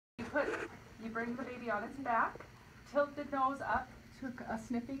you bring the baby on its back, tilt the nose up to a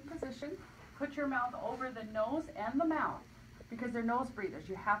sniffing position, put your mouth over the nose and the mouth, because they're nose breathers.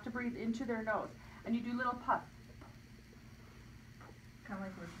 You have to breathe into their nose. And you do little puffs. Kind of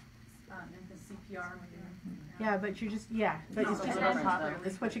like with the CPR when you're... Yeah, but you're just, but it's just on top.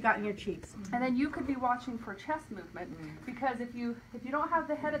 It's what you got in your cheeks. And then you could be watching for chest movement, because if you don't have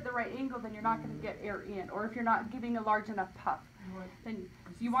the head at the right angle, then you're not going to get air in. Or if you're not giving a large enough puff, then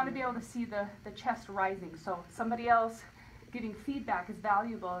you want to be able to see the chest rising. So somebody else giving feedback is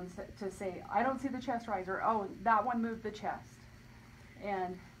valuable, and to say, I don't see the chest rise, or oh, that one moved the chest.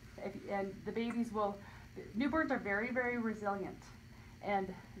 And the babies newborns are very, very resilient,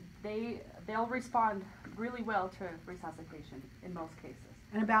 and they'll respond really well to resuscitation in most cases.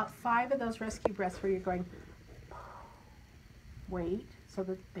 And about 5 of those rescue breaths where you're going, wait, so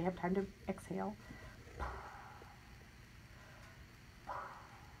that they have time to exhale.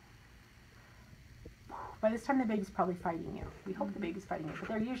 By this time, the baby's probably fighting you. We hope the baby's fighting you, but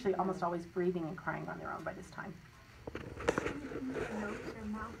they're usually almost always breathing and crying on their own by this time.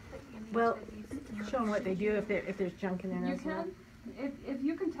 Well, show them what they do if there's junk in their nose. You can. If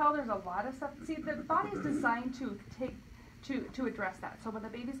you can tell there's a lot of stuff, see, the body is designed to address that. So when the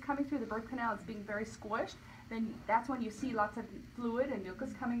baby's coming through the birth canal, it's being very squished, then that's when you see lots of fluid and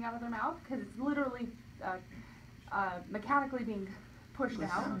mucus coming out of their mouth, because it's literally mechanically being pushed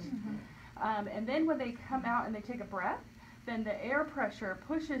out. And then when they come out and they take a breath, then the air pressure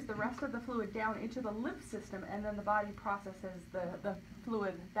pushes the rest of the fluid down into the lymph system, and then the body processes the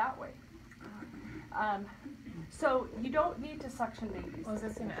fluid that way. So you don't need to suction babies.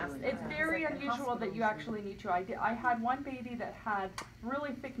 It's very unusual that you actually need to. I had one baby that had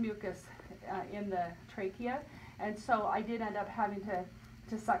really thick mucus in the trachea, and so I did end up having to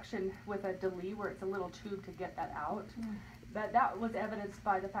suction with a Jolley, where it's a little tube to get that out. But that was evidenced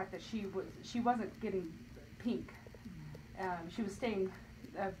by the fact that she wasn't getting pink. She was staying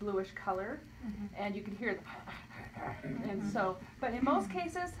a bluish color, and you could hear the and so. But in most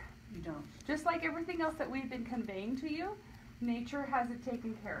cases, you don't. Just like everything else that we've been conveying to you, nature has it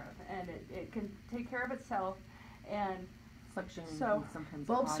taken care of, and it can take care of itself. And suction. So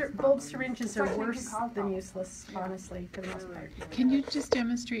bulb syringes are worse than useless, honestly, for the most part. Can you just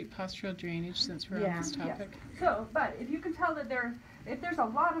demonstrate postural drainage since we're on this topic? Yes. So, but if you can tell that if there's a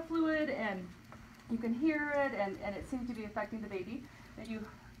lot of fluid and you can hear it and it seems to be affecting the baby, then you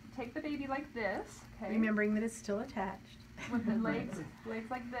take the baby like this, okay? Remembering that it's still attached. With the legs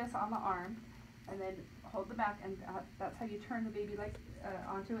like this on the arm, and then hold the back, and that's how you turn the baby like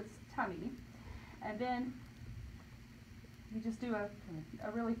onto its tummy, and then you just do a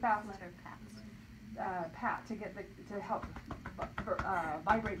really fast pat to get to help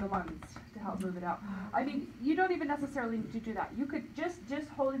vibrate the lungs to help move it out. I mean, you don't even necessarily need to do that. You could just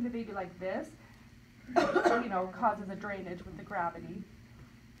holding the baby like this, causes a drainage with the gravity,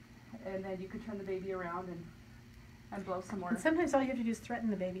 and then you could turn the baby around and blow some more. And sometimes all you have to do is threaten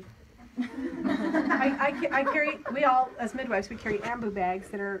the baby. We all, as midwives, we carry ambu bags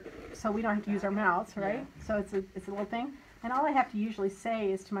that are, so we don't have to use our mouths, right? Yeah. So it's a little thing. And all I have to usually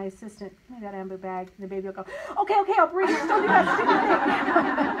say is to my assistant, give me that ambu bag, and the baby will go, okay, I'll breathe, don't do that.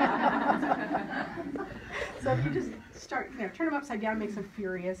 So if you just start, turn them upside down, makes them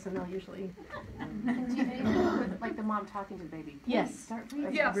furious, and they'll usually... Do you with, like the mom talking to the baby? Yes. Start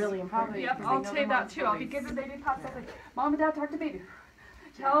breathing. Yes. Really important. Yep, I'll say that too. I'll be giving the baby pops. I'll say, Mom and Dad, talk to baby.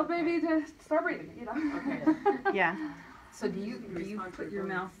 Tell baby to start breathing, Okay. Yeah. So do you put your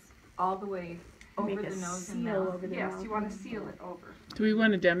mouth all the way over the nose and mouth? Over the mouth. You want to seal it over. Do we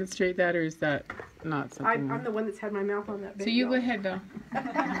want to demonstrate that, or is that not something? I'm the one that's had my mouth on that baby. So you go ahead, though.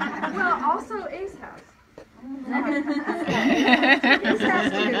 Well, also Ace has.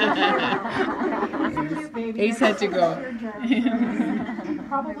 Ace had to go.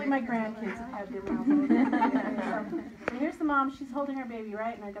 Probably my grandkids have had their mouths open. So here's the mom. She's holding her baby,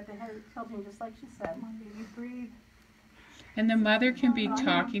 right? And I got the head tilting just like she said. Come on, baby, breathe. And the mother can be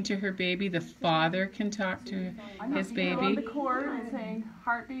talking to her baby. The father can talk to his baby. On the cord and saying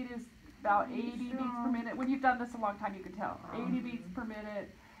heartbeat is about 80 beats per minute. When you've done this a long time, you can tell. 80 beats per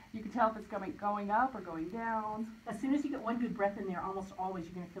minute. You can tell if it's going up or going down. As soon as you get one good breath in there, almost always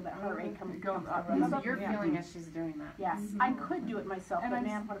you're going to feel that heart rate coming up. So you're feeling as she's doing that. Yes. I could do it myself, but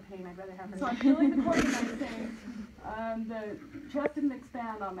man, what a pain. I'd rather have her. So I'm feeling the cord and I'm saying the chest didn't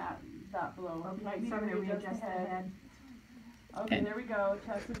expand on that blow. Okay, so I'm going to readjust the head. Okay, there we go.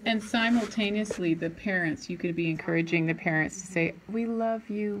 Tess is And simultaneously, the parents, you could be encouraging the parents to say, "We love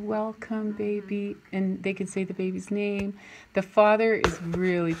you, welcome, baby," and they can say the baby's name. The father is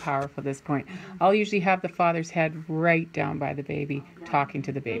really powerful at this point. I'll usually have the father's head right down by the baby, talking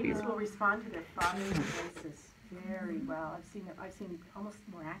to the baby. Babies will respond to their father's voices very well. I've seen almost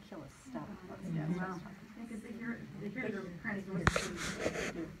miraculous stuff. Because they hear their parents' voices